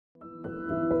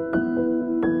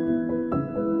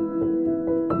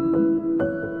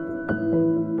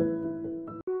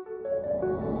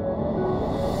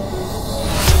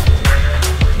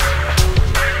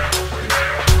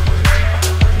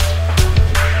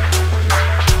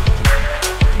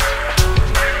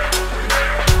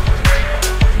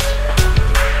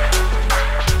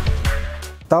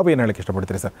ತಾವು ಏನು ಹೇಳಕ್ಕೆ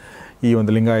ಇಷ್ಟಪಡ್ತೀರಿ ಸರ್ ಈ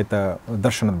ಒಂದು ಲಿಂಗಾಯತ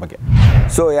ದರ್ಶನದ ಬಗ್ಗೆ?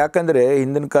 ಸೊ ಯಾಕಂದರೆ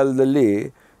ಹಿಂದಿನ ಕಾಲದಲ್ಲಿ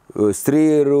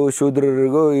ಸ್ತ್ರೀಯರು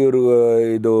ಶೂದ್ರರಿಗೂ ಇವರು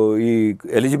ಇದು ಈ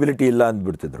ಎಲಿಜಿಬಿಲಿಟಿ ಇಲ್ಲ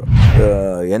ಅಂದ್ಬಿಡ್ತಿದ್ರು.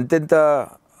 ಎಂತೆಂಥ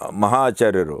ಮಹಾ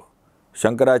ಆಚಾರ್ಯರು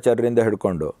ಶಂಕರಾಚಾರ್ಯರಿಂದ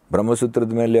ಹಿಡ್ಕೊಂಡು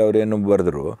ಬ್ರಹ್ಮಸೂತ್ರದ ಮೇಲೆ ಅವರೇನು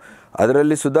ಬರೆದ್ರು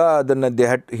ಅದರಲ್ಲಿ ಸುಧಾ ಅದನ್ನು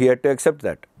he had to accept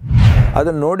that.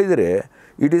 ಅದನ್ನು ನೋಡಿದರೆ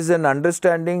it is an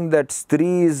understanding that ಸ್ತ್ರೀ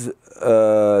ಈಸ್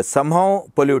ಸಮ್ಹೌ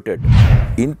ಪೊಲ್ಯೂಟೆಡ್.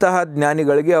 ಇಂತಹ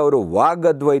ಜ್ಞಾನಿಗಳಿಗೆ ಅವರು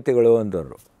ವಾಗದ್ವೈತಿಗಳು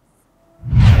ಅಂತಂದರು.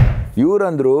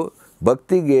 ಇವರಂದರು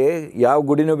ಭಕ್ತಿಗೆ ಯಾವ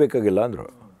ಗುಡಿನೂ ಬೇಕಾಗಿಲ್ಲ ಅಂದರು.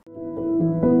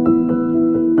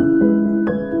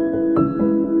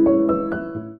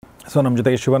 ಸೊ ನಮ್ಮ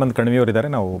ಜೊತೆಗೆ ಶಿವಾನಂದ್ ಕಣವಿ ಅವರಿದ್ದಾರೆ.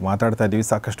 ನಾವು ಮಾತಾಡ್ತಾ ಇದ್ದೀವಿ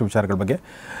ಸಾಕಷ್ಟು ವಿಚಾರಗಳ ಬಗ್ಗೆ.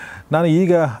 ನಾನು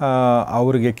ಈಗ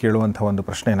ಅವರಿಗೆ ಕೇಳುವಂಥ ಒಂದು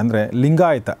ಪ್ರಶ್ನೆ ಏನಂದರೆ,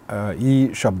 ಲಿಂಗಾಯತ ಈ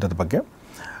ಶಬ್ದದ ಬಗ್ಗೆ.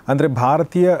 ಅಂದರೆ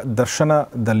ಭಾರತೀಯ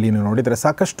ದರ್ಶನದಲ್ಲಿ ನೋಡಿದರೆ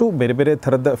ಸಾಕಷ್ಟು ಬೇರೆ ಬೇರೆ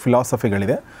ಥರದ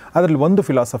ಫಿಲಾಸಫಿಗಳಿದೆ. ಅದರಲ್ಲಿ ಒಂದು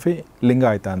ಫಿಲಾಸಫಿ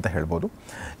ಲಿಂಗಾಯತ ಅಂತ ಹೇಳ್ಬೋದು.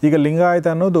 ಈಗ ಲಿಂಗಾಯತ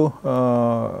ಅನ್ನೋದು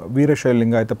ವೀರಶೈವ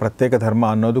ಲಿಂಗಾಯತ ಪ್ರತ್ಯೇಕ ಧರ್ಮ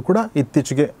ಅನ್ನೋದು ಕೂಡ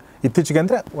ಇತ್ತೀಚೆಗೆ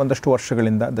ಅಂದರೆ ಒಂದಷ್ಟು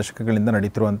ವರ್ಷಗಳಿಂದ ದಶಕಗಳಿಂದ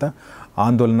ನಡೀತಿರುವಂಥ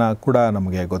ಆಂದೋಲನ ಕೂಡ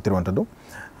ನಮಗೆ ಗೊತ್ತಿರುವಂಥದ್ದು.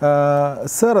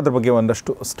 ಸರ್ ಅದ್ರ ಬಗ್ಗೆ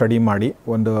ಒಂದಷ್ಟು ಸ್ಟಡಿ ಮಾಡಿ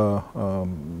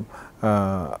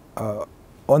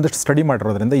ಒಂದಷ್ಟು ಸ್ಟಡಿ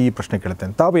ಮಾಡಿರೋದ್ರಿಂದ ಈ ಪ್ರಶ್ನೆ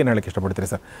ಕೇಳುತ್ತೇನೆ. ತಾವು ಏನು ಹೇಳಕ್ಕೆ ಇಷ್ಟಪಡ್ತೀರಿ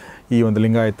ಸರ್ ಈ ಒಂದು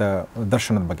ಲಿಂಗಾಯತ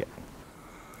ದರ್ಶನದ ಬಗ್ಗೆ?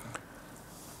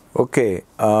 ಓಕೆ,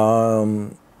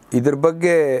 ಇದ್ರ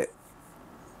ಬಗ್ಗೆ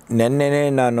ನೆನ್ನೆನೇ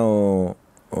ನಾನು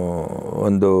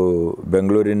ಒಂದು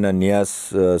ಬೆಂಗಳೂರಿನ ನಿಯಾಸ್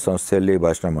ಸಂಸ್ಥೆಯಲ್ಲಿ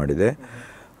ಭಾಷಣ ಮಾಡಿದೆ.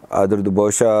 ಅದರದ್ದು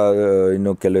ಬಹುಶಃ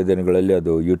ಇನ್ನು ಕೆಲವು ದಿನಗಳಲ್ಲಿ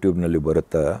ಅದು ಯೂಟ್ಯೂಬ್ನಲ್ಲಿ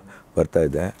ಬರ್ತಾ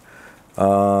ಇದೆ.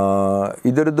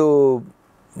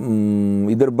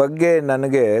 ಇದ್ರ ಬಗ್ಗೆ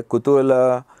ನನಗೆ ಕುತೂಹಲ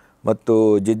ಮತ್ತು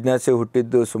ಜಿಜ್ಞಾಸೆ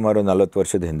ಹುಟ್ಟಿದ್ದು ಸುಮಾರು 40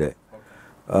 ವರ್ಷದ ಹಿಂದೆ.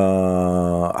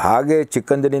 ಹಾಗೆ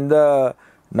ಚಿಕ್ಕಂದಿನಿಂದ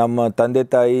ನಮ್ಮ ತಂದೆ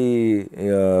ತಾಯಿ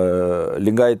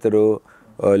ಲಿಂಗಾಯತರು,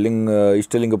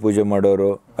 ಇಷ್ಟಲಿಂಗ ಪೂಜೆ ಮಾಡೋರು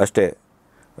ಅಷ್ಟೇ.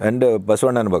 ಆ್ಯಂಡ್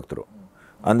ಬಸವಣ್ಣನ ಭಕ್ತರು.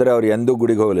 ಅಂದರೆ ಅವ್ರು ಎಂದೂ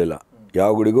ಗುಡಿಗೆ ಹೋಗಲಿಲ್ಲ, ಯಾವ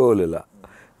ಗುಡಿಗೂ ಹೋಗಲಿಲ್ಲ.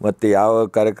 ಮತ್ತು ಯಾವ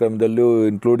ಕಾರ್ಯಕ್ರಮದಲ್ಲೂ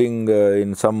ಇನ್ಕ್ಲೂಡಿಂಗ್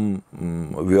ಇನ್ ಸಮ್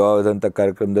ವಿವಾಹದಂಥ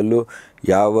ಕಾರ್ಯಕ್ರಮದಲ್ಲೂ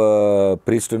ಯಾವ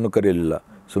ಪ್ರೀಸ್ಟನ್ನು ಕರೆಯಲಿಲ್ಲ.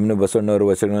 ಸುಮ್ಮನೆ ಬಸವಣ್ಣವ್ರ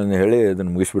ವಚನಗಳನ್ನು ಹೇಳಿ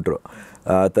ಅದನ್ನು ಮುಗಿಸ್ಬಿಟ್ರು.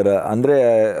 ಆ ಥರ ಅಂದರೆ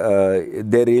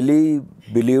they really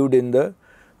believed in the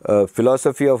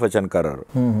philosophy of ವಚನಕಾರರು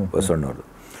ಬಸವಣ್ಣವರು.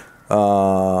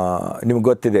 ನಿಮ್ಗೆ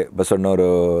ಗೊತ್ತಿದೆ ಬಸವಣ್ಣವರು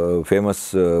ಫೇಮಸ್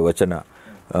ವಚನ,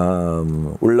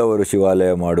 ಉಳ್ಳವರು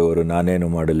ಶಿವಾಲಯ ಮಾಡುವರು ನಾನೇನು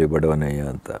ಮಾಡಲಿ ಬಡವನಯ್ಯ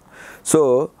ಅಂತ. ಸೊ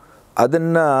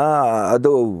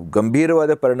ಅದು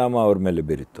ಗಂಭೀರವಾದ ಪರಿಣಾಮ ಅವ್ರ ಮೇಲೆ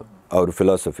ಬೀರಿತ್ತು, ಅವ್ರ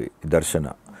ಫಿಲಾಸಫಿ ದರ್ಶನ.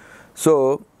 ಸೊ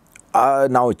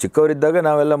ನಾವು ಚಿಕ್ಕವರಿದ್ದಾಗ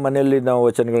ನಾವೆಲ್ಲ ಮನೆಯಲ್ಲಿ ನಾವು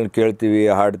ವಚನಗಳನ್ನ ಕೇಳ್ತೀವಿ,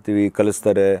 ಹಾಡ್ತೀವಿ,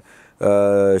 ಕಲಿಸ್ತಾರೆ.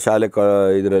 ಶಾಲೆ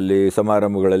ಇದರಲ್ಲಿ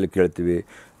ಸಮಾರಂಭಗಳಲ್ಲಿ ಕೇಳ್ತೀವಿ.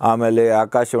 ಆಮೇಲೆ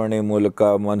ಆಕಾಶವಾಣಿ ಮೂಲಕ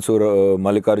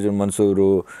ಮಲ್ಲಿಕಾರ್ಜುನ್ ಮನ್ಸೂರು,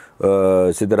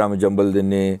 ಸಿದ್ದರಾಮ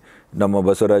ಜಂಬಲ್ದಿನ್ನಿ, ನಮ್ಮ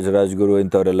ಬಸವರಾಜ ರಾಜ್ಗುರು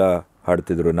ಇಂಥವರೆಲ್ಲ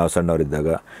ಹಾಡ್ತಿದ್ರು ನಾವು ಸಣ್ಣವರಿದ್ದಾಗ.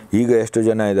 ಈಗ ಎಷ್ಟು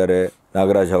ಜನ ಇದ್ದಾರೆ,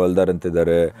 ನಾಗರಾಜ್ ಹವಲ್ದಾರ್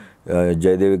ಅಂತಿದ್ದಾರೆ,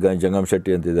 ಜಯದೇವಿ ಜಂಗಮ್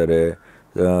ಶೆಟ್ಟಿ ಅಂತಿದ್ದಾರೆ,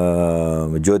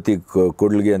 ಜ್ಯೋತಿ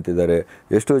ಕೂಡ್ಲಿಗೆ ಅಂತಿದ್ದಾರೆ.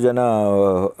 ಎಷ್ಟೋ ಜನ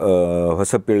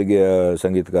ಹೊಸ ಪೀಳಿಗೆಯ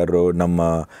ಸಂಗೀತಗಾರರು, ನಮ್ಮ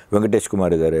ವೆಂಕಟೇಶ್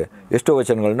ಕುಮಾರ್ ಇದ್ದಾರೆ, ಎಷ್ಟೋ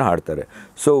ವಚನಗಳನ್ನ ಹಾಡ್ತಾರೆ.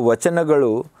 ಸೊ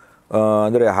ವಚನಗಳು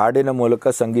ಅಂದರೆ ಹಾಡಿನ ಮೂಲಕ,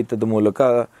 ಸಂಗೀತದ ಮೂಲಕ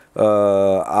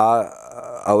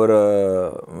ಅವರ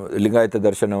ಲಿಂಗಾಯತ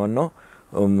ದರ್ಶನವನ್ನು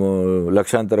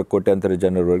ಲಕ್ಷಾಂತರ ಕೋಟ್ಯಾಂತರ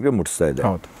ಜನರವರೆಗೆ ಮುಟ್ಟಿಸ್ತಾ ಇದೆ.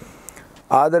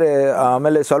 ಆದರೆ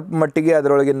ಆಮೇಲೆ ಸ್ವಲ್ಪ ಮಟ್ಟಿಗೆ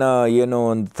ಅದರೊಳಗಿನ ಏನೋ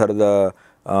ಒಂದು ಥರದ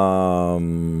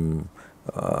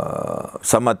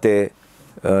ಸಮತೆ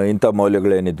ಇಂಥ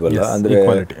ಮೌಲ್ಯಗಳೇನಿದ್ವಲ್ಲ, ಅಂದರೆ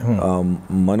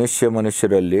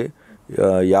ಮನುಷ್ಯರಲ್ಲಿ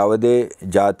ಯಾವುದೇ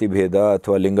ಜಾತಿ ಭೇದ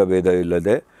ಅಥವಾ ಲಿಂಗಭೇದ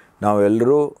ಇಲ್ಲದೆ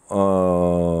ನಾವೆಲ್ಲರೂ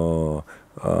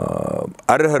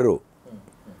ಅರ್ಹರು.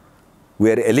 We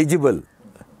are eligible.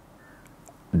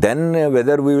 Then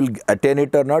whether we will attain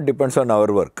it R not depends on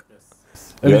hour work.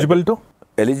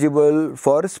 Eligible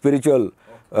for spiritual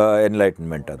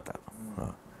enlightenment ಅಂತ.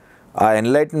 ಆ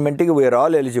ಎನ್ಲೈಟ್ಮೆಂಟಿಗೆ we are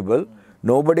all eligible.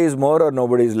 Nobody is more or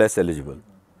nobody is less eligible.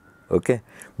 Okay?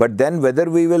 But then whether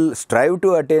we will strive to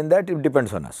attain that, it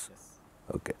depends on us.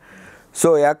 Okay? So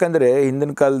ಯಾಕಂದರೆ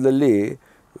ಹಿಂದಿನ ಕಾಲದಲ್ಲಿ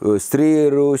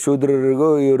ಸ್ತ್ರೀಯರು ಶೂದ್ರರಿಗೂ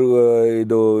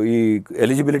ಈ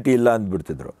eligibility ಇಲ್ಲ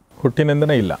ಅಂದ್ಬಿಡ್ತಿದ್ರು.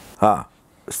 ಹುಟ್ಟಿನಿಂದನೇ ಇಲ್ಲ.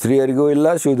 ಸ್ತ್ರೀಯರಿಗೂ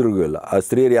ಇಲ್ಲ, ಶೂದ್ರಿಗೂ ಇಲ್ಲ. ಆ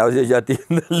ಸ್ತ್ರೀಯರು ಯಾವುದೇ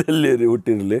ಜಾತಿಯಿಂದಲೇ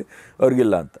ಹುಟ್ಟಿರಲಿ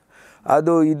ಅವ್ರಿಗಿಲ್ಲ ಅಂತ.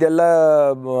 ಇದೆಲ್ಲ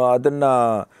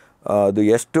ಅದು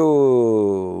ಎಷ್ಟು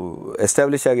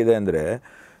ಎಸ್ಟಾಬ್ಲಿಷ್ ಆಗಿದೆ ಅಂದರೆ,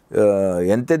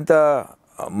 ಎಂತೆಂಥ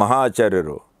ಮಹಾ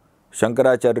ಆಚಾರ್ಯರು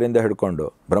ಶಂಕರಾಚಾರ್ಯರಿಂದ ಹಿಡ್ಕೊಂಡು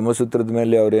ಬ್ರಹ್ಮಸೂತ್ರದ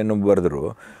ಮೇಲೆ ಅವರೇನು ಬರೆದ್ರು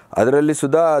ಅದರಲ್ಲಿ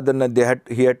ಸುಧಾ ಅದನ್ನು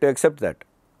he had to accept that.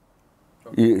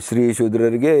 ಈ ಶ್ರೀ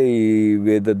ಶೂದ್ರರಿಗೆ ಈ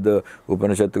ವೇದದ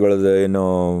ಉಪನಿಷತ್ತುಗಳದ್ದು ಏನೋ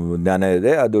ಜ್ಞಾನ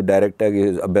ಇದೆ, ಅದು ಡೈರೆಕ್ಟಾಗಿ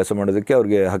ಅಭ್ಯಾಸ ಮಾಡೋದಕ್ಕೆ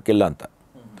ಅವ್ರಿಗೆ ಹಕ್ಕಿಲ್ಲ ಅಂತ.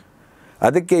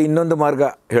 ಅದಕ್ಕೆ ಇನ್ನೊಂದು ಮಾರ್ಗ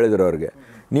ಹೇಳಿದರು ಅವ್ರಿಗೆ.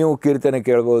 ನೀವು ಕೀರ್ತನೆ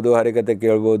ಕೇಳ್ಬೋದು, ಹರಿಕತೆ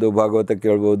ಕೇಳ್ಬೋದು, ಭಾಗವತ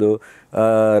ಕೇಳ್ಬೋದು,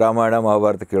 ರಾಮಾಯಣ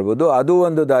ಮಹಾಭಾರತ ಕೇಳ್ಬೋದು. ಅದು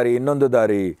ಒಂದು ದಾರಿ, ಇನ್ನೊಂದು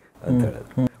ದಾರಿ ಅಂತ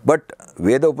ಹೇಳಿದ್ರು. ಬಟ್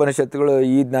ವೇದ ಉಪನಿಷತ್ತುಗಳು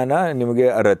ಈ ಜ್ಞಾನ ನಿಮಗೆ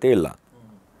ಅರ್ಹತೆ ಇಲ್ಲ.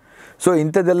 ಸೊ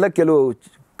ಇಂಥದ್ದೆಲ್ಲ ಕೆಲವು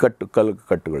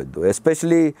ಕಟ್ಟುಗಳಿದ್ದು.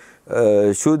 ಎಸ್ಪೆಷಲಿ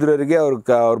ಶೂದ್ರರಿಗೆ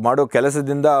ಅವ್ರು ಮಾಡೋ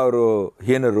ಕೆಲಸದಿಂದ ಅವರು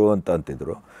ಹೀನರು ಅಂತ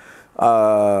ಅಂತಿದ್ರು.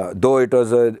 Though it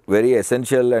was a very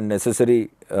essential and necessary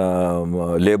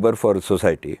labour for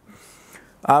society.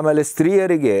 ಆಮೇಲೆ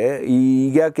ಸ್ತ್ರೀಯರಿಗೆ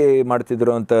ಈಗ್ಯಾಕೆ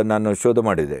ಮಾಡ್ತಿದ್ರು ಅಂತ ನಾನು ಶೋಧ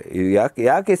ಮಾಡಿದೆ.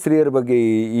 ಯಾಕೆ ಸ್ತ್ರೀಯರ ಬಗ್ಗೆ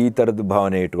ಈ ಥರದ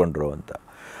ಭಾವನೆ ಇಟ್ಕೊಂಡ್ರು ಅಂತ.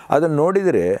 ಅದನ್ನು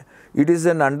ನೋಡಿದರೆ it is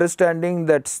an understanding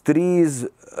that ಸ್ತ್ರೀ is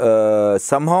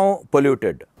somehow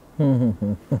polluted.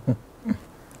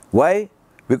 Y?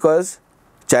 Because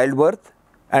child birth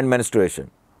and menstruation.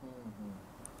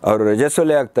 ಅವರು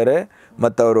ರಜಸ್ವಲೆ ಆಗ್ತಾರೆ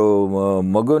ಮತ್ತು ಅವರು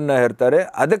ಮಗುವನ್ನು ಹೆರ್ತಾರೆ.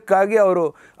 ಅದಕ್ಕಾಗಿ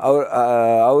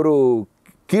ಅವರು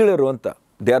ಕೀಳರು ಅಂತ.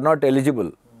 They are not eligible.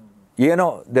 ಏನೋ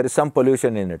there is some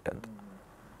pollution in it ಅಂತ.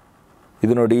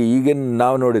 ಇದು ನೋಡಿ, ಈಗಿನ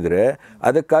ನಾವು ನೋಡಿದರೆ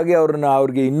ಅದಕ್ಕಾಗಿ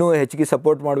ಅವ್ರಿಗೆ ಇನ್ನೂ ಹೆಚ್ಚಿಗೆ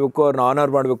ಸಪೋರ್ಟ್ ಮಾಡಬೇಕು, ಅವ್ರನ್ನ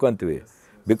ಆನರ್ ಮಾಡಬೇಕು ಅಂತೀವಿ.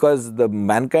 Because the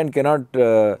Mankind cannot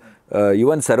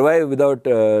even survive without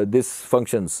this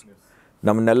functions.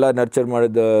 ನಮ್ಮನ್ನೆಲ್ಲ ನರ್ಚರ್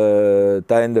ಮಾಡಿದ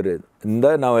ತಾಯಂದಿರಿಂದ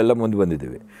ನಾವೆಲ್ಲ ಮುಂದೆ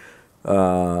ಬಂದಿದ್ದೀವಿ.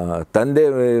 ತಂದೆ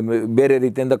ಬೇರೆ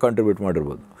ರೀತಿಯಿಂದ ಕಾಂಟ್ರಿಬ್ಯೂಟ್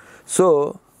ಮಾಡಿರ್ಬೋದು. ಸೊ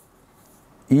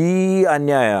ಈ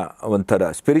ಅನ್ಯಾಯ ಒಂಥರ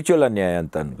ಸ್ಪಿರಿಚುವಲ್ ಅನ್ಯಾಯ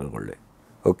ಅಂತ ಅಂದ್ಕೊಳ್ಳಿ.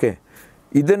 ಓಕೆ,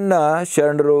 ಇದನ್ನು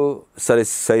ಶರಣರು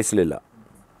ಸಹಿಸಲಿಲ್ಲ,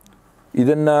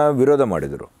 ಇದನ್ನು ವಿರೋಧ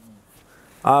ಮಾಡಿದರು.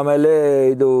 ಆಮೇಲೆ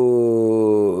ಇದು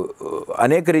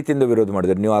ಅನೇಕ ರೀತಿಯಿಂದ ವಿರೋಧ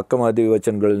ಮಾಡಿದ್ದಾರೆ. ನೀವು ಅಕ್ಕಮಹಾದೇವಿ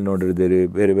ವಚನಗಳಲ್ಲಿ ನೋಡಿರ್ತೀರಿ,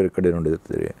 ಬೇರೆ ಬೇರೆ ಕಡೆ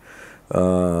ನೋಡಿರ್ತೀರಿ.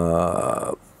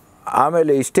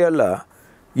 ಆಮೇಲೆ ಇಷ್ಟೇ ಅಲ್ಲ,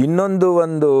 ಇನ್ನೊಂದು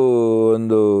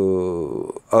ಒಂದು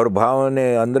ಅವ್ರ ಭಾವನೆ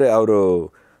ಅಂದರೆ ಅವರು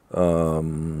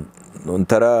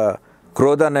ಒಂಥರ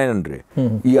ಕ್ರೋಧನೇನ್ರಿ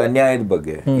ಈ ಅನ್ಯಾಯದ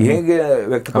ಬಗ್ಗೆ ಹೇಗೆ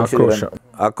ವ್ಯಕ್ತಪಡಿಸಿದ್ರು,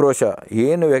 ಆಕ್ರೋಶ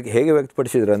ಹೇಗೆ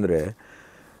ವ್ಯಕ್ತಪಡಿಸಿದ್ರು ಅಂದರೆ,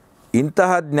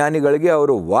 ಇಂತಹ ಜ್ಞಾನಿಗಳಿಗೆ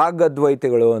ಅವರು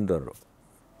ವಾಗದ್ವೈತಿಗಳು ಅಂತಂದರು.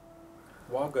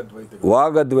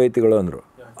 ವಾಗದ್ವೈತಿಗಳು ಅಂದರು.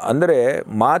 ಅಂದರೆ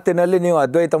ಮಾತಿನಲ್ಲಿ ನೀವು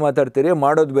ಅದ್ವೈತ ಮಾತಾಡ್ತೀರಿ,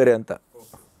 ಮಾಡೋದು ಬೇರೆ ಅಂತ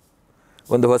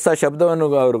ಒಂದು ಹೊಸ ಶಬ್ದವನ್ನು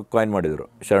ಅವರು ಕಾಯಿನ್ ಮಾಡಿದರು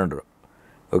ಶರಣರು.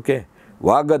 ಓಕೆ,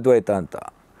 ವಾಗದ್ವೈತ ಅಂತ.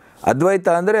 ಅದ್ವೈತ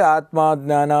ಅಂದರೆ ಆತ್ಮ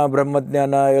ಜ್ಞಾನ,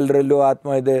 ಬ್ರಹ್ಮಜ್ಞಾನ, ಎಲ್ಲರಲ್ಲೂ ಆತ್ಮ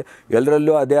ಇದೆ,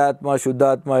 ಎಲ್ಲರಲ್ಲೂ ಅದೇ ಆತ್ಮ, ಶುದ್ಧ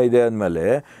ಆತ್ಮ ಇದೆ ಅಂದಮೇಲೆ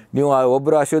ನೀವು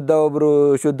ಒಬ್ಬರು ಅಶುದ್ಧ ಒಬ್ಬರು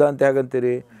ಶುದ್ಧ ಅಂತ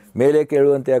ಯಾಕಂತೀರಿ? ಮೇಲೆ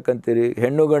ಕೇಳುವಂತ ಯಾಕಂತೀರಿ?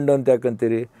 ಹೆಣ್ಣು ಗಂಡು ಅಂತ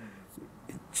ಯಾಕಂತೀರಿ?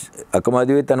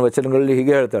 ಅಕ್ಕಮಹಾದೇವಿ ತನ್ನ ವಚನಗಳಲ್ಲಿ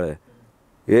ಹೀಗೆ ಹೇಳ್ತಾಳೆ,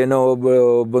 ಏನೋ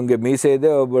ಒಬ್ಬಂಗೆ ಮೀಸೆ ಇದೆ,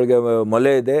 ಒಬ್ಬಳಿಗೆ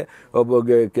ಮೊಲೆ ಇದೆ,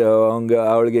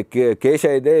 ಅವಳಿಗೆ ಕೇಶ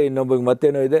ಇದೆ, ಇನ್ನೊಬ್ಬಗೆ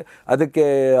ಮತ್ತೇನೋ ಇದೆ, ಅದಕ್ಕೆ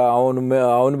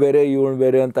ಅವನು ಬೇರೆ ಇವನು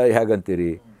ಬೇರೆ ಅಂತ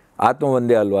ಹೇಗಂತೀರಿ? ಆತ್ಮ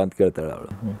ಒಂದೇ ಅಲ್ವಾ ಅಂತ ಕೇಳ್ತಾಳೆ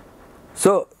ಅವಳು.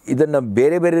 ಸೊ ಇದನ್ನು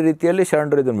ಬೇರೆ ಬೇರೆ ರೀತಿಯಲ್ಲಿ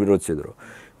ಶರಣರು ಇದನ್ನು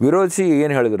ವಿರೋಧಿಸಿ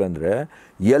ಏನು ಹೇಳಿದ್ರು ಅಂದರೆ,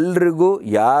 ಎಲ್ರಿಗೂ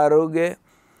ಯಾರಿಗೆ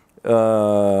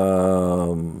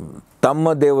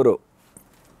ತಮ್ಮ ದೇವರು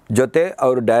ಜೊತೆ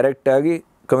ಅವರು ಡೈರೆಕ್ಟಾಗಿ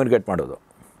ಕಮ್ಯುನಿಕೇಟ್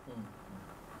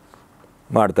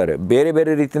ಮಾಡ್ತಾರೆ. ಬೇರೆ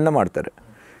ಬೇರೆ ರೀತಿಯಿಂದ ಮಾಡ್ತಾರೆ.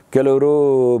 ಕೆಲವರು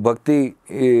ಭಕ್ತಿ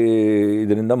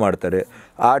ಇದರಿಂದ ಮಾಡ್ತಾರೆ.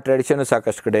 ಆ ಟ್ರೆಡಿಷನ್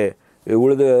ಸಾಕಷ್ಟು ಕಡೆ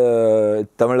ಉಳಿದ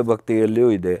ತಮಿಳು ಭಕ್ತಿಯಲ್ಲಿಯೂ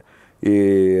ಇದೆ. ಈ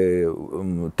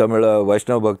ತಮಿಳ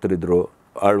ವೈಷ್ಣವ ಭಕ್ತರಿದ್ದರು,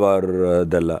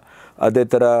 ಆಳ್ವಾರದೆಲ್ಲ. ಅದೇ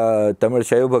ಥರ ತಮಿಳು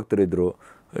ಶೈವ ಭಕ್ತರಿದ್ದರು,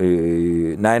 ಈ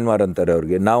ನಾಯನ್ಮಾರ್ ಅಂತಾರೆ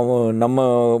ಅವ್ರಿಗೆ. ನಾವು ನಮ್ಮ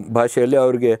ಭಾಷೆಯಲ್ಲಿ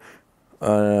ಅವ್ರಿಗೆ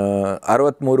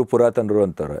 63 ಪುರಾತನರು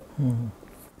ಅಂತಾರೆ.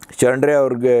 ಶರಣರೇ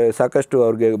ಸಾಕಷ್ಟು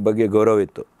ಅವ್ರಿಗೆ ಬಗ್ಗೆ ಗೌರವ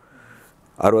ಇತ್ತು.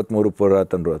 63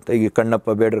 ಪುರಾತನರು ಅಂತ. ಈಗ ಕಣ್ಣಪ್ಪ,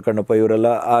 ಬೇಡ್ರ ಕಣ್ಣಪ್ಪ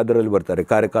ಇವರೆಲ್ಲ ಅದರಲ್ಲಿ ಬರ್ತಾರೆ.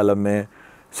 ಕಾರ್ಯಕಾಲಮ್ಮೆ,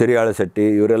 ಸಿರಿಯಾಳ ಶೆಟ್ಟಿ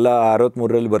ಇವರೆಲ್ಲ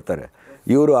 63ರಲ್ಲಿ ಬರ್ತಾರೆ.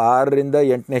 ಇವರು 6ರಿಂದ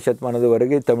 8ನೇ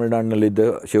ಶತಮಾನದವರೆಗೆ ತಮಿಳುನಾಡಿನಲ್ಲಿದ್ದ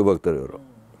ಶಿವಭಕ್ತರು ಇವರು.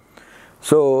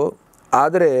 ಸೊ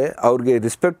ಆದರೆ ಅವ್ರಿಗೆ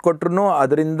ರೆಸ್ಪೆಕ್ಟ್ ಕೊಟ್ಟರು,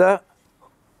 ಅದರಿಂದ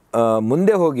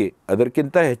ಮುಂದೆ ಹೋಗಿ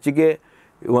ಅದಕ್ಕಿಂತ ಹೆಚ್ಚಿಗೆ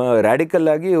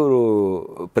ರ್ಯಾಡಿಕಲ್ಲಾಗಿ ಇವರು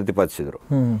ಪ್ರತಿಪಾದಿಸಿದರು.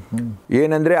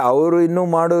 ಏನಂದರೆ ಅವರು ಇನ್ನೂ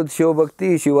ಮಾಡೋದು ಶಿವಭಕ್ತಿ,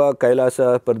 ಶಿವ ಕೈಲಾಸ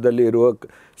ಪರದಲ್ಲಿ ಇರುವ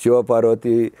ಶಿವ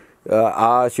ಪಾರ್ವತಿ,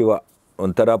 ಆ ಶಿವ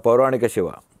ಒಂಥರ ಪೌರಾಣಿಕ ಶಿವ,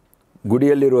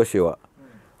 ಗುಡಿಯಲ್ಲಿರುವ ಶಿವ.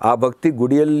 ಆ ಭಕ್ತಿ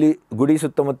ಗುಡಿ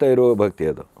ಸುತ್ತಮುತ್ತ ಇರುವ ಭಕ್ತಿ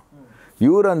ಅದು.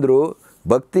 ಇವರಂದರು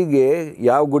ಭಕ್ತಿಗೆ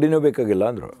ಯಾವ ಗುಡಿನೂ ಬೇಕಾಗಿಲ್ಲ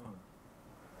ಅಂದರು.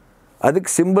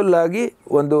 ಅದಕ್ಕೆ ಸಿಂಬಲ್ಲಾಗಿ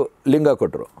ಒಂದು ಲಿಂಗ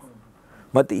ಕೊಟ್ಟರು.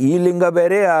 ಮತ್ತು ಈ ಲಿಂಗ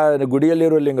ಬೇರೆ, ಆ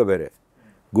ಗುಡಿಯಲ್ಲಿರುವ ಲಿಂಗ ಬೇರೆ.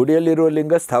 ಗುಡಿಯಲ್ಲಿರುವ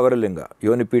ಲಿಂಗ ಸ್ಥಾವರ ಲಿಂಗ,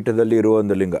 ಯೋನಿಪೀಠದಲ್ಲಿ ಇರುವ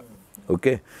ಒಂದು ಲಿಂಗ.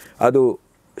 ಓಕೆ, ಅದು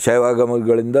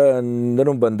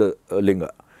ಶೈವಾಗಮಗಳಿಂದನೂ ಬಂದ ಲಿಂಗ.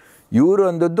 ಇವರು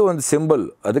ಅಂದದ್ದು ಒಂದು ಸಿಂಬಲ್,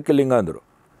 ಅದಕ್ಕೆ ಲಿಂಗ ಅಂದರು.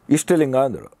 ಇಷ್ಟಲಿಂಗ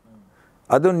ಅಂದರು.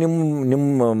 ಅದು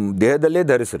ನಿಮ್ಮ ದೇಹದಲ್ಲೇ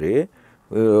ಧರಿಸ್ರಿ,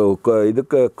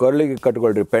 ಇದಕ್ಕೆ ಕೊರಳಿಗೆ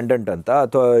ಕಟ್ಕೊಳ್ರಿ ಪೆಂಡೆಂಟ್ ಅಂತ,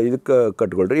 ಅಥವಾ ಇದಕ್ಕೆ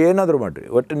ಕಟ್ಕೊಳ್ರಿ, ಏನಾದರೂ ಮಾಡಿರಿ.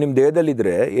 ಒಟ್ಟು ನಿಮ್ಮ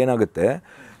ದೇಹದಲ್ಲಿದ್ದರೆ ಏನಾಗುತ್ತೆ,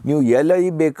 ನೀವು ಎಲ್ಲಿ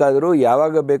ಬೇಕಾದರೂ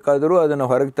ಯಾವಾಗ ಬೇಕಾದರೂ ಅದನ್ನು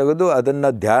ಹೊರಗೆ ತೆಗೆದು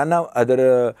ಅದನ್ನು ಧ್ಯಾನ, ಅದರ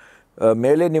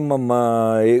ಮೇಲೆ ನಿಮ್ಮ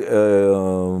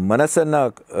ಮನಸ್ಸನ್ನು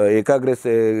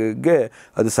ಏಕಾಗ್ರತೆಗೆ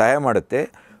ಅದು ಸಹಾಯ ಮಾಡುತ್ತೆ.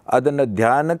 ಅದನ್ನು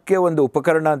ಧ್ಯಾನಕ್ಕೆ ಒಂದು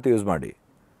ಉಪಕರಣ ಅಂತ ಯೂಸ್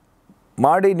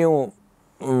ಮಾಡಿ ನೀವು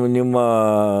ನಿಮ್ಮ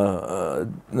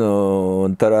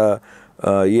ಒಂಥರ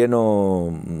ಏನು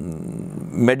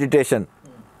meditation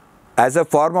as a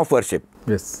form of worship.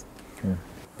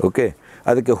 Okay,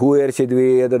 ಅದಕ್ಕೆ ಹೂ ಏರಿಸಿದ್ವಿ,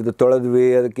 ಅದರದ್ದು ತೊಳೆದ್ವಿ,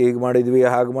 ಅದಕ್ಕೆ ಹೀಗೆ ಮಾಡಿದ್ವಿ,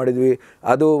 ಹಾಗೆ ಮಾಡಿದ್ವಿ,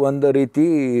 ಅದು ಒಂದು ರೀತಿ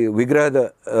ವಿಗ್ರಹದ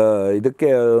ಇದಕ್ಕೆ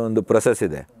ಒಂದು ಪ್ರೊಸೆಸ್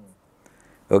ಇದೆ.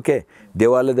 ಓಕೆ,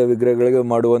 ದೇವಾಲಯದ ವಿಗ್ರಹಗಳಿಗೆ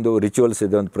ಮಾಡುವ ಒಂದು ರಿಚುವಲ್ಸ್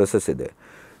ಇದೆ, ಒಂದು ಪ್ರೊಸೆಸ್ ಇದೆ.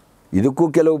 ಇದಕ್ಕೂ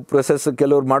ಕೆಲವು ಪ್ರೊಸೆಸ್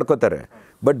ಕೆಲವ್ರು ಮಾಡ್ಕೋತಾರೆ,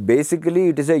 but basically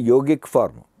it is A yogic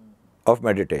form of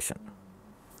meditation.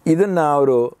 ಇದನ್ನು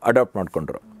ಅವರು ಅಡಾಪ್ಟ್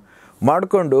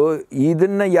ಮಾಡಿಕೊಂಡು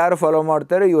ಇದನ್ನು ಯಾರು ಫಾಲೋ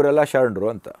ಮಾಡ್ತಾರೆ ಇವರೆಲ್ಲ ಶರಣರು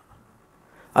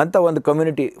ಅಂತ ಒಂದು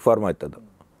ಕಮ್ಯುನಿಟಿ ಫಾರ್ಮ್ ಆಯ್ತದು.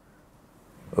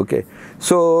 ಓಕೆ,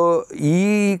 ಸೊ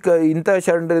ಇಂಥ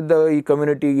ಶರಣರಿದ್ದ ಈ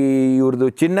ಕಮ್ಯುನಿಟಿಗೆ ಇವ್ರದ್ದು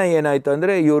ಚಿಹ್ನ ಏನಾಯಿತು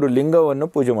ಅಂದರೆ ಇವರು ಲಿಂಗವನ್ನು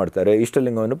ಪೂಜೆ ಮಾಡ್ತಾರೆ,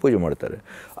 ಇಷ್ಟಲಿಂಗವನ್ನು ಪೂಜೆ ಮಾಡ್ತಾರೆ.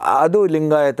 ಅದು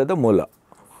ಲಿಂಗಾಯತದ ಮೂಲ.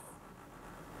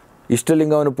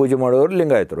 ಇಷ್ಟಲಿಂಗವನ್ನು ಪೂಜೆ ಮಾಡೋರು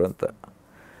ಲಿಂಗಾಯತರು ಅಂತ.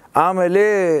 ಆಮೇಲೆ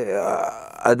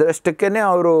ಅದರಷ್ಟಕ್ಕೇ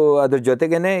ಅವರು ಅದ್ರ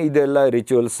ಜೊತೆಗೇ ಇದೆಲ್ಲ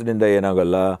ರಿಚುವಲ್ಸ್ನಿಂದ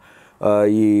ಏನಾಗಲ್ಲ,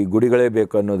 ಈ ಗುಡಿಗಳೇ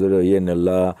ಬೇಕು ಅನ್ನೋದು ಏನೆಲ್ಲ,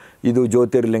 ಇದು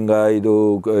ಜ್ಯೋತಿರ್ಲಿಂಗ,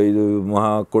 ಇದು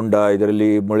ಮಹಾಕುಂಡ, ಇದರಲ್ಲಿ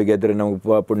ಮುಳುಗೆದ್ರೆ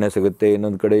ನಮಗೆ ಪುಣ್ಯ ಸಿಗುತ್ತೆ,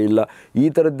 ಇನ್ನೊಂದು ಕಡೆ ಇಲ್ಲ, ಈ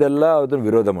ಥರದ್ದೆಲ್ಲ ಅದನ್ನು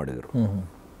ವಿರೋಧ ಮಾಡಿದರು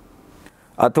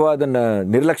ಅಥವಾ ಅದನ್ನು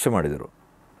ನಿರ್ಲಕ್ಷ್ಯ ಮಾಡಿದರು.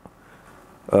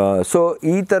 ಸೊ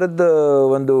ಈ ಥರದ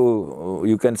ಒಂದು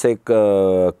ಯು ಕ್ಯಾನ್ ಸೇ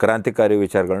ಕ್ರಾಂತಿಕಾರಿ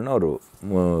ವಿಚಾರಗಳನ್ನ ಅವರು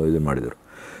ಇದು ಮಾಡಿದರು.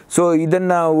 ಸೊ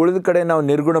ಇದನ್ನು ಉಳಿದ ಕಡೆ ನಾವು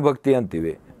ನಿರ್ಗುಣ ಭಕ್ತಿ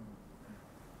ಅಂತೀವಿ.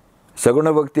 ಸಗುಣ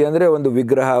ಭಕ್ತಿ ಅಂದರೆ ಒಂದು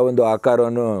ವಿಗ್ರಹ, ಒಂದು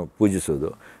ಆಕಾರವನ್ನು ಪೂಜಿಸೋದು.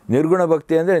 ನಿರ್ಗುಣ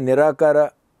ಭಕ್ತಿ ಅಂದರೆ ನಿರಾಕಾರ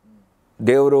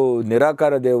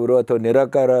ದೇವರು ಅಥವಾ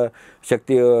ನಿರಾಕಾರ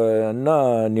ಶಕ್ತಿಯನ್ನು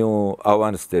ನೀವು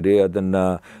ಆಹ್ವಾನಿಸ್ತೀರಿ,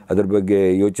 ಅದ್ರ ಬಗ್ಗೆ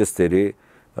ಯೋಚಿಸ್ತೀರಿ,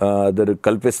 ಅದರ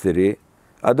ಕಲ್ಪಿಸ್ತೀರಿ,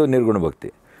 ಅದು ನಿರ್ಗುಣ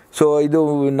ಭಕ್ತಿ. ಸೊ ಇದು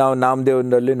ನಾವು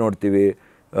ನಾಮದೇವನಲ್ಲಿ ನೋಡ್ತೀವಿ,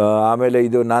 ಆಮೇಲೆ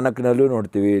ಇದು ನಾನಕ್ನಲ್ಲೂ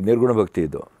ನೋಡ್ತೀವಿ ನಿರ್ಗುಣ ಭಕ್ತಿ.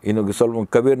 ಇದು ಇನ್ನು ಸ್ವಲ್ಪ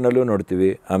ಕಬೀರ್ನಲ್ಲೂ ನೋಡ್ತೀವಿ.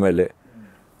 ಆಮೇಲೆ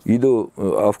ಇದು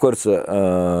ಆಫ್ಕೋರ್ಸ್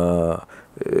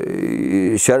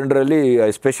ಶರಣರಲ್ಲಿ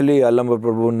ಎಸ್ಪೆಷಲಿ ಅಲ್ಲಂಬ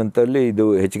ಪ್ರಭುನಂತಲ್ಲಿ ಇದು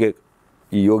ಹೆಚ್ಚಿಗೆ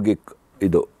ಈ ಯೋಗಿಕ್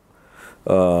ಇದು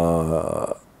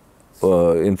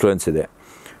ಇನ್ಫ್ಲುಯೆನ್ಸ್ ಇದೆ,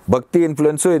 ಭಕ್ತಿ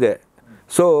ಇನ್ಫ್ಲುಯೆನ್ಸು ಇದೆ.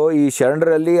 ಸೊ ಈ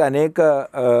ಶರಣರಲ್ಲಿ ಅನೇಕ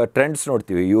ಟ್ರೆಂಡ್ಸ್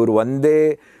ನೋಡ್ತೀವಿ. ಇವರು ಒಂದೇ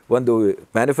ಒಂದು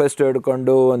ಮ್ಯಾನಿಫೆಸ್ಟೋ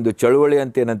ಹಿಡ್ಕೊಂಡು ಒಂದು ಚಳುವಳಿ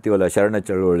ಅಂತ ಏನಂತೀವಲ್ಲ, ಶರಣ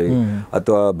ಚಳುವಳಿ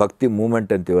ಅಥವಾ ಭಕ್ತಿ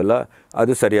ಮೂಮೆಂಟ್ ಅಂತೀವಲ್ಲ,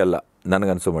 ಅದು ಸರಿಯಲ್ಲ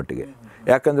ನನಗನ್ಸೋ ಮಟ್ಟಿಗೆ.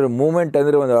 ಯಾಕಂದರೆ ಮೂಮೆಂಟ್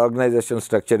ಅಂದರೆ ಒಂದು ಆರ್ಗನೈಸೇಷನ್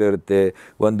ಸ್ಟ್ರಕ್ಚರ್ ಇರುತ್ತೆ,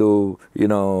 ಒಂದು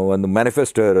ಒಂದು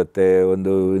ಮ್ಯಾನಿಫೆಸ್ಟೋ ಇರುತ್ತೆ,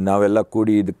 ಒಂದು ನಾವೆಲ್ಲ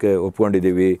ಕೂಡಿ ಇದಕ್ಕೆ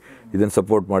ಒಪ್ಕೊಂಡಿದ್ದೀವಿ, ಇದನ್ನು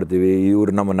ಸಪೋರ್ಟ್ ಮಾಡ್ತೀವಿ,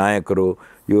 ಇವರು ನಮ್ಮ ನಾಯಕರು,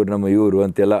 ಇವರು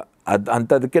ಅಂತೆಲ್ಲ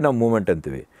ಅಂಥದಕ್ಕೆ ನಾವು ಮೂಮೆಂಟ್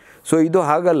ಅಂತೀವಿ. ಸೊ ಇದು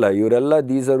ಹಾಗಲ್ಲ. ಇವರೆಲ್ಲ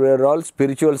these are all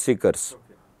spiritual seekers,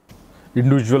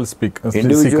 individual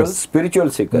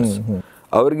spiritual seekers.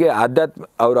 ಅವ್ರಿಗೆ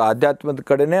ಅವರ ಆಧ್ಯಾತ್ಮದ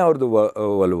ಕಡೆನೇ ಅವ್ರದ್ದು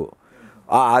ಒಲವು.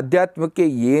 ಆ ಆಧ್ಯಾತ್ಮಕ್ಕೆ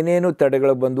ಏನೇನು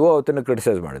ತಡೆಗಳು ಬಂದವೋ ಅವತ್ತನ್ನು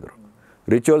ಕ್ರಿಟಿಸೈಸ್ ಮಾಡಿದರು,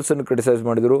 ರಿಚುವಲ್ಸನ್ನು ಕ್ರಿಟಿಸೈಸ್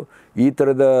ಮಾಡಿದರು. ಈ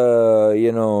ಥರದ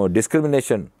ಏನು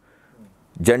discrimination,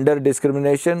 gender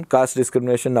discrimination, cost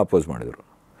discrimination oppose ಮಾಡಿದರು.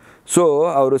 ಸೊ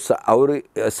ಅವರು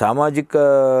ಸಾಮಾಜಿಕ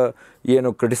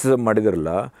ಏನು ಕ್ರಿಟಿಸಿಸಮ್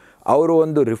ಮಾಡಿದ್ರಲ್ಲ, ಅವರು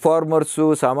ಒಂದು ರಿಫಾರ್ಮರ್ಸು,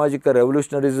 ಸಾಮಾಜಿಕ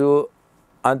ರೆವಲ್ಯೂಷನರೀಸು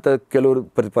ಅಂತ ಕೆಲವರು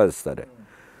ಪ್ರತಿಪಾದಿಸ್ತಾರೆ.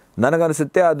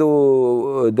 ನನಗನ್ನಿಸುತ್ತೆ ಅದು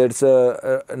that's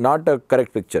not a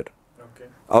correct picture.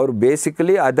 ಅವರು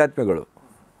ಬೇಸಿಕಲಿ ಆಧ್ಯಾತ್ಮಿಗಳು.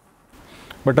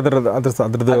 ಬಟ್ ಅದರದ್ದು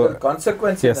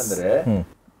ಕಾನ್ಸಿಕ್ವೆನ್ಸ್ ಏನಂದರೆ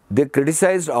they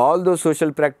criticised all those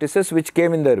social practices which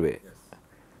came in their way,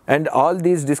 and all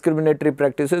these discriminatory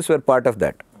practices wear part of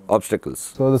that obstacles.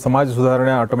 So ಅದು ಸಮಾಜ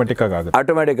ಸುಧಾರಣೆ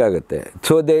ಆಟೋಮೆಟಿಕ್ ಆಗುತ್ತೆ.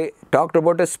 So they talked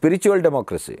about A spiritual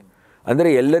democracy, ಅಂದರೆ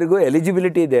ಎಲ್ಲರಿಗೂ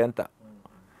eligibility ಇದೆ ಅಂತ,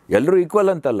 ಎಲ್ಲರೂ equal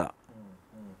ಅಂತಲ್ಲ.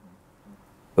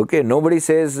 ಓಕೆ, ನೋಬಡಿ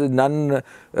ಸೇಸ್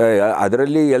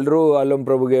ಅದರಲ್ಲಿ ಎಲ್ಲರೂ ಅಲ್ಲಂ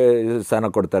ಪ್ರಭುಗೆ ಸ್ಥಾನ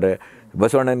ಕೊಡ್ತಾರೆ,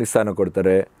 ಬಸವಣ್ಣನಿಗೆ ಸ್ಥಾನ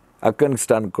ಕೊಡ್ತಾರೆ, ಅಕ್ಕನಿಗೆ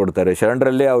ಸ್ಥಾನ ಕೊಡ್ತಾರೆ.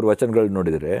 ಶರಣರಲ್ಲೇ ಅವ್ರ ವಚನಗಳು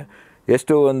ನೋಡಿದರೆ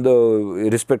ಎಷ್ಟು ಒಂದು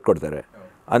ರಿಸ್ಪೆಕ್ಟ್ ಕೊಡ್ತಾರೆ.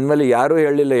 ಅಂದಮೇಲೆ ಯಾರೂ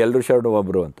ಹೇಳಲಿಲ್ಲ ಎಲ್ಲರೂ ಶರಣರು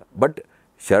ಒಬ್ಬರು ಅಂತ. ಬಟ್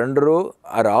ಶರಣರು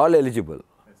are all eligible.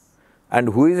 And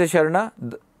who is A ಶರಣ?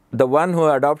 ದ ಒನ್ ಹೂ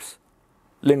ಅಡಾಪ್ಟ್ಸ್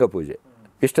ಲಿಂಗ ಪೂಜೆ,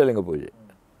 ಇಷ್ಟಲಿಂಗ ಪೂಜೆ.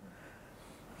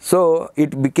 So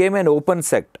it became N open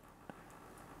sect.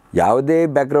 ಯಾವುದೇ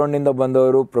ಬ್ಯಾಕ್ಗ್ರೌಂಡಿಂದ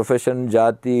ಬಂದವರು, ಪ್ರೊಫೆಷನ್,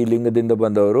 ಜಾತಿ, ಲಿಂಗದಿಂದ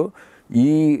ಬಂದವರು, ಈ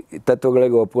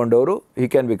ತತ್ವಗಳಿಗೆ ಒಪ್ಕೊಂಡವರು, ಹಿ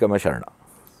ಕ್ಯಾನ್ ಬಿಕಮ್ ಎ ಶರಣ.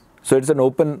 So it's an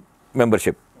open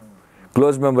membership,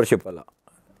 close membership ಅಲ್ಲ.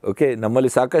 ಓಕೆ,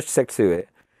 ನಮ್ಮಲ್ಲಿ ಸಾಕಷ್ಟು ಸೆಕ್ಟ್ಸ್ ಇವೆ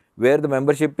wear the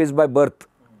membership is by birth.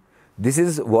 This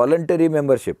is voluntary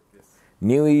membership.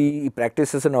 ನೀವು ಈ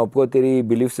ಪ್ರಾಕ್ಟೀಸಸನ್ನು ಒಪ್ಕೋತೀರಿ, ಈ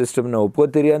ಬಿಲೀಫ್ ಸಿಸ್ಟಮ್ನ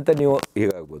ಒಪ್ಕೋತೀರಿ ಅಂತ ನೀವು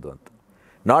ಹೀಗಾಗ್ಬೋದು ಅಂತ,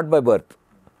 ನಾಟ್ ಬೈ ಬರ್ತ್.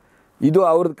 ಇದು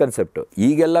ಅವ್ರದ್ದು ಕನ್ಸೆಪ್ಟು.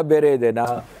 ಈಗೆಲ್ಲ ಬೇರೆ ಇದೆ.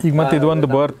 ಈಗ ಮತ್ತೆ ಇದು ಒಂದು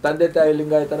ಬರ್ತ್, ತಂದೆ ತಾಯಿ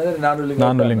ಲಿಂಗಾಯತ ಅಂದರೆ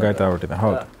ನಾನು ಲಿಂಗಾಯತ ಆಗ್ಬಿಟ್ಟಿದೆ,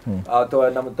 ಹೌದು. ಅಥವಾ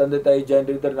ನಮ್ಮ ತಂದೆ ತಾಯಿ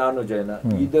ಜೈನರು ಇದ್ದರೆ ನಾನು ಜೈನ.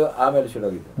 ಇದು ಆಮೇಲೆ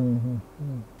ಶುರುವಾಗಿದೆ.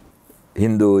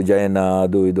 ಹಿಂದೂ, ಜೈನ,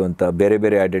 ಅದು ಇದು ಅಂತ ಬೇರೆ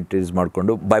ಬೇರೆ ಐಡೆಂಟಿಟೀಸ್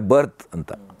ಮಾಡಿಕೊಂಡು ಬೈ ಬರ್ತ್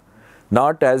ಅಂತ,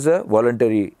 not as a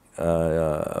voluntary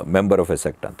member of A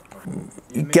sect ಅಂತ.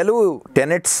 ಕೆಲವು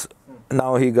ಟೆನೆಟ್ಸ್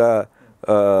ನಾವು ಈಗ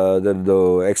ಅದರದ್ದು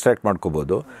ಎಕ್ಸ್ಟ್ರಾಕ್ಟ್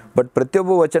ಮಾಡ್ಕೋಬೋದು. ಬಟ್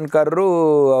ಪ್ರತಿಯೊಬ್ಬ ವಚನಕಾರರು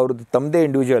ಅವ್ರದ್ದು ತಮ್ಮದೇ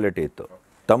ಇಂಡಿವಿಜುವಾಲಿಟಿ ಇತ್ತು,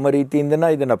 ತಮ್ಮ ರೀತಿಯಿಂದನೇ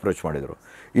ಇದನ್ನು ಅಪ್ರೋಚ್ ಮಾಡಿದರು.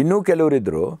 ಇನ್ನೂ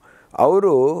ಕೆಲವರಿದ್ದರು,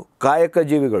 ಅವರು ಕಾಯಕ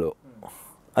ಜೀವಿಗಳು.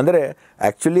 ಅಂದರೆ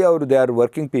ಆ್ಯಕ್ಚುಲಿ ಅವರು they are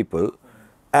working people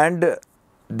and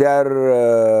they are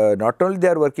not only they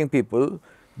are working people,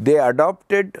 they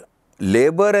adopted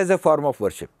labour as A form of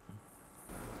worship.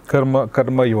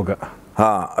 Karma yoga.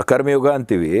 ಹಾಂ, ಕರ್ಮಯೋಗ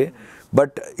ಅಂತೀವಿ.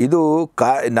 ಬಟ್ ಇದು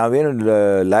ನಾವೇನು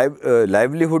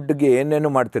ಲೈವ್ಲಿಹುಡ್ಗೆ ಏನೇನು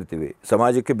ಮಾಡ್ತಿರ್ತೀವಿ,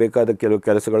 ಸಮಾಜಕ್ಕೆ ಬೇಕಾದ ಕೆಲವು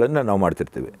ಕೆಲಸಗಳನ್ನು ನಾವು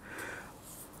ಮಾಡ್ತಿರ್ತೀವಿ.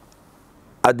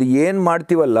 ಅದು ಏನು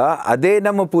ಮಾಡ್ತೀವಲ್ಲ ಅದೇ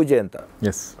ನಮ್ಮ ಪೂಜೆ ಅಂತ.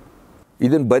 ಎಸ್,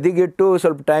 ಇದನ್ನು ಬದಿಗಿಟ್ಟು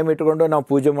ಸ್ವಲ್ಪ ಟೈಮ್ ಇಟ್ಕೊಂಡು ನಾವು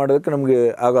ಪೂಜೆ ಮಾಡೋದಕ್ಕೆ ನಮಗೆ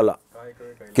ಆಗೋಲ್ಲ.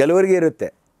 ಕೆಲವರಿಗೆ ಇರುತ್ತೆ,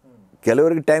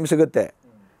 ಕೆಲವರಿಗೆ ಟೈಮ್ ಸಿಗುತ್ತೆ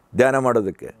ಧ್ಯಾನ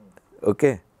ಮಾಡೋದಕ್ಕೆ.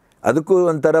 ಓಕೆ, ಅದಕ್ಕೂ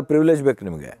ಒಂಥರ ಪ್ರಿವಿಲೇಜ್ ಬೇಕು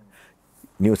ನಿಮಗೆ.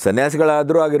 ನೀವು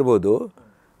ಸನ್ಯಾಸಿಗಳಾದರೂ ಆಗಿರ್ಬೋದು,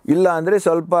 ಇಲ್ಲ ಅಂದರೆ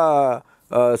ಸ್ವಲ್ಪ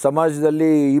ಸಮಾಜದಲ್ಲಿ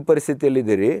ಈ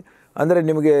ಪರಿಸ್ಥಿತಿಯಲ್ಲಿದ್ದೀರಿ ಅಂದರೆ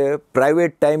ನಿಮಗೆ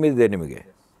ಪ್ರೈವೇಟ್ ಟೈಮ್ ಇದೆ ನಿಮಗೆ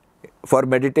ಫಾರ್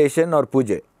ಮೆಡಿಟೇಷನ್ ಆರ್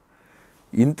ಪೂಜೆ.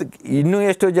 ಇನ್ನೂ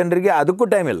ಎಷ್ಟೋ ಜನರಿಗೆ ಅದಕ್ಕೂ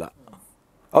ಟೈಮ್ ಇಲ್ಲ.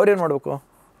 ಅವ್ರೇನು ಮಾಡಬೇಕು?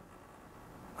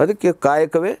 ಅದಕ್ಕೆ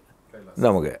ಕಾಯಕವೇ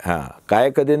ನಮಗೆ. ಹಾಂ,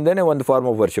 ಕಾಯಕದಿಂದನೇ ಒಂದು ಫಾರ್ಮ್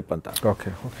ಆಫ್ ವರ್ಷಿಪ್ ಅಂತ. ಓಕೆ.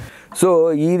 ಸೊ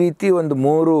ಈ ರೀತಿ ಒಂದು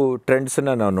 3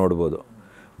 ಟ್ರೆಂಡ್ಸನ್ನು ನಾವು ನೋಡ್ಬೋದು.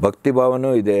 ಭಕ್ತಿ ಭಾವನೂ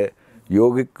ಇದೆ,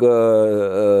 ಯೋಗಿಕ್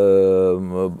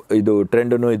ಇದು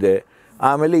ಟ್ರೆಂಡೂ ಇದೆ,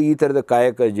 ಆಮೇಲೆ ಈ ಥರದ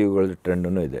ಕಾಯಕ ಜೀವಿಗಳ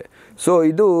ಟ್ರೆಂಡೂ ಇದೆ. ಸೊ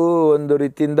ಇದು ಒಂದು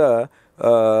ರೀತಿಯಿಂದ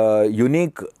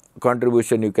unique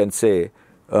contribution you can say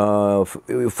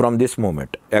from this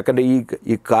moment. ಯಾಕಂದರೆ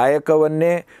ಈ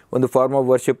ಕಾಯಕವನ್ನೇ ಒಂದು ಫಾರ್ಮ್ ಆಫ್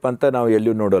ವರ್ಷಿಪ್ ಅಂತ ನಾವು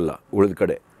ಎಲ್ಲೂ ನೋಡೋಲ್ಲ ಉಳಿದ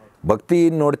ಕಡೆ. ಭಕ್ತಿ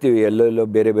ನೋಡ್ತೀವಿ ಎಲ್ಲೆಲ್ಲೋ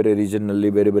ಬೇರೆ ಬೇರೆ ರೀಜನ್ನಲ್ಲಿ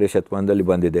ಬೇರೆ ಬೇರೆ ಶತಮಾನದಲ್ಲಿ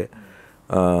ಬಂದಿದೆ.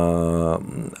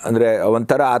 ಅಂದರೆ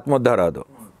ಒಂಥರ ಆತ್ಮೋದ್ಧಾರ ಅದು.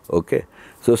 Okay,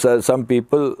 so some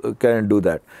people can do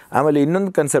that. ಆಮೇಲೆ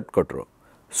ಇನ್ನೊಂದು ಕನ್ಸೆಪ್ಟ್ ಕೊಟ್ಟರು,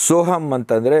 ಸೋಹಮ್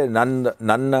ಅಂತಂದರೆ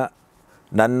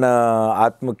ನನ್ನ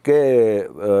ಆತ್ಮಕ್ಕೆ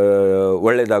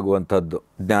ಒಳ್ಳೆಯದಾಗುವಂಥದ್ದು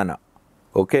ಜ್ಞಾನ.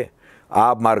 ಓಕೆ, ಆ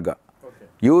ಮಾರ್ಗ.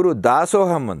 ಇವರು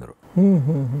ದಾಸೋಹಮ್ ಅಂದರು,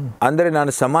 ಅಂದರೆ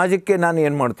ನಾನು ಸಮಾಜಕ್ಕೆ ನಾನು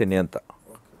ಏನು ಮಾಡ್ತೀನಿ ಅಂತ.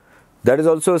 That is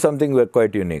also something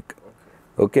quite unique.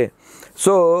 Okay,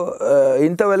 so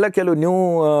ಇಂಥವೆಲ್ಲ ಕೆಲವು ನ್ಯೂ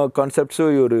ಕಾನ್ಸೆಪ್ಟ್ಸು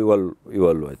ಇವರು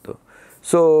ಇವಾಲ್ವ್ ಆಯಿತು.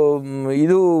 ಸೊ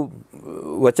ಇದು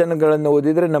ವಚನಗಳನ್ನು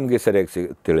ಓದಿದರೆ ನಮಗೆ ಸರಿಯಾಗಿ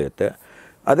ತಿಳಿಯುತ್ತೆ.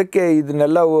 ಅದಕ್ಕೆ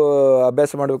ಇದನ್ನೆಲ್ಲ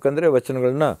ಅಭ್ಯಾಸ ಮಾಡಬೇಕಂದ್ರೆ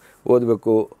ವಚನಗಳನ್ನ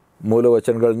ಓದಬೇಕು, ಮೂಲ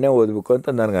ವಚನಗಳನ್ನೇ ಓದಬೇಕು ಅಂತ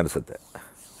ನನಗನ್ಸುತ್ತೆ.